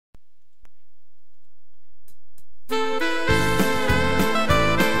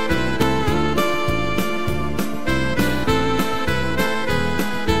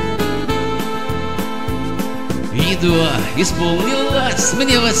Едва исполнилось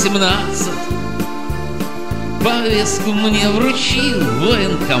мне 18, повестку мне вручил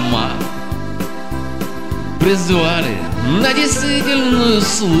военкомат. Призвали на действительную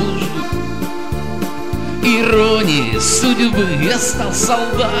службу. Иронией судьбы я стал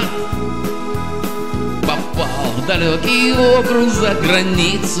солдат. Попал в далекий округ за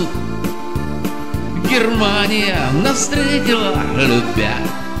границу. Германия нас встретила, любя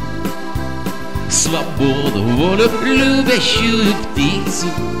свободу, волю, любящую птицу.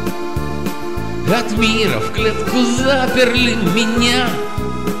 От мира в клетку заперли меня.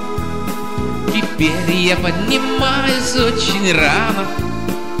 Теперь я поднимаюсь очень рано.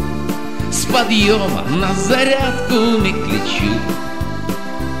 С подъема на зарядку миг лечу.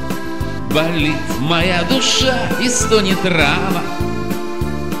 Болит моя душа и стонет рана.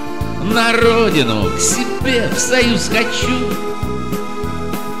 На родину к себе в союз хочу.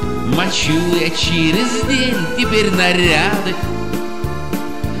 Мочу я через день теперь наряды,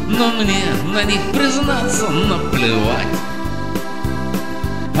 но мне на них, признаться, наплевать.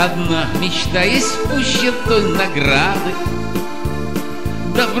 Одна мечта есть пуще той награды: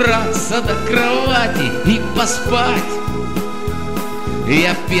 добраться до кровати и поспать.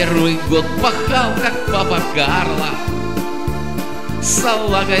 Я первый год пахал, как папа Карло.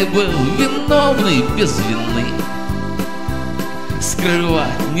 Салагой был виновный без вины.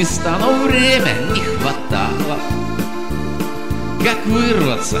 Скрывать не стану, время не хватало. Как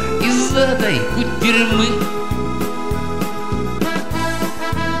вырваться из этой кутерьмы?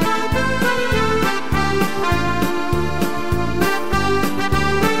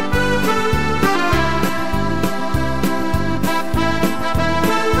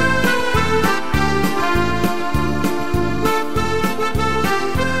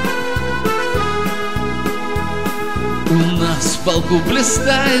 У нас в полку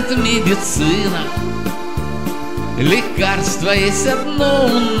блистает медицина. Лекарство есть одно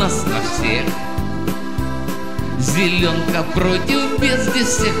у нас на всех. Зеленка против безди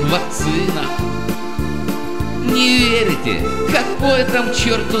всех вакцина. Не верите, какой там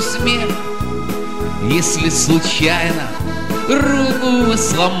черту смех? Если случайно руку вы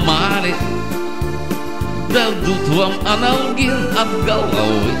сломали, дадут вам анальгин от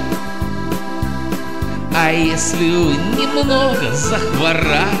головы. А если вы немного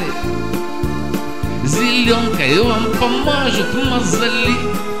захворали, зеленкой вам помажут мозоли.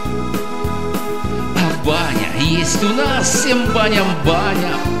 А баня есть у нас, всем баням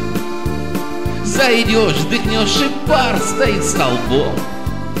баня. Зайдешь, дыхнешь, и пар стоит столбом.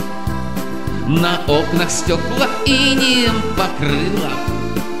 На окнах стекла инеем покрыло.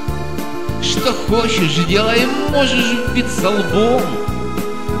 Что хочешь делай, можешь биться лбом.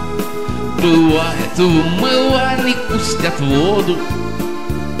 Бывает, в умывальник пустят воду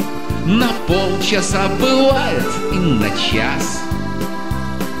на полчаса, бывает и на час.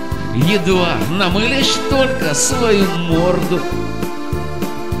 Едва намылишь только свою морду,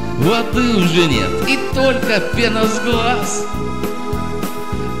 воды уже нет и только пена с глаз.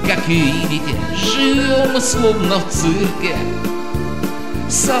 Как видите, живем мы словно в цирке.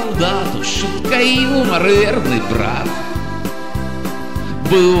 Солдату шутка, юмор, верный брат.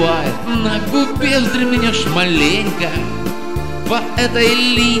 Бывает, на губе вздремнешь маленько. По этой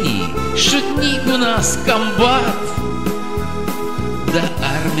линии шутник у нас комбат. Да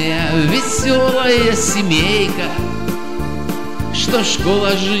армия веселая семейка, что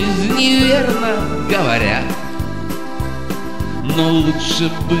школа жизни, верно говорят. Но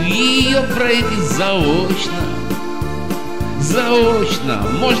лучше бы ее пройти заочно. Заочно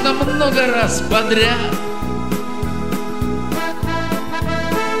можно много раз подряд.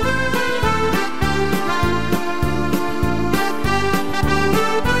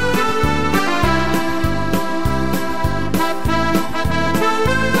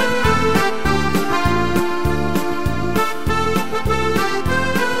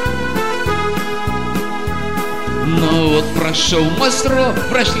 Но вот прошел мой срок,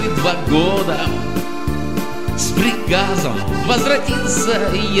 прошли 2 года. С приказом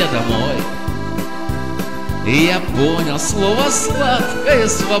возвратиться я домой. И я понял слово сладкая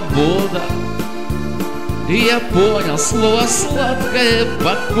свобода. И я понял слово сладкое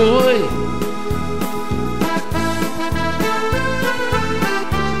покой.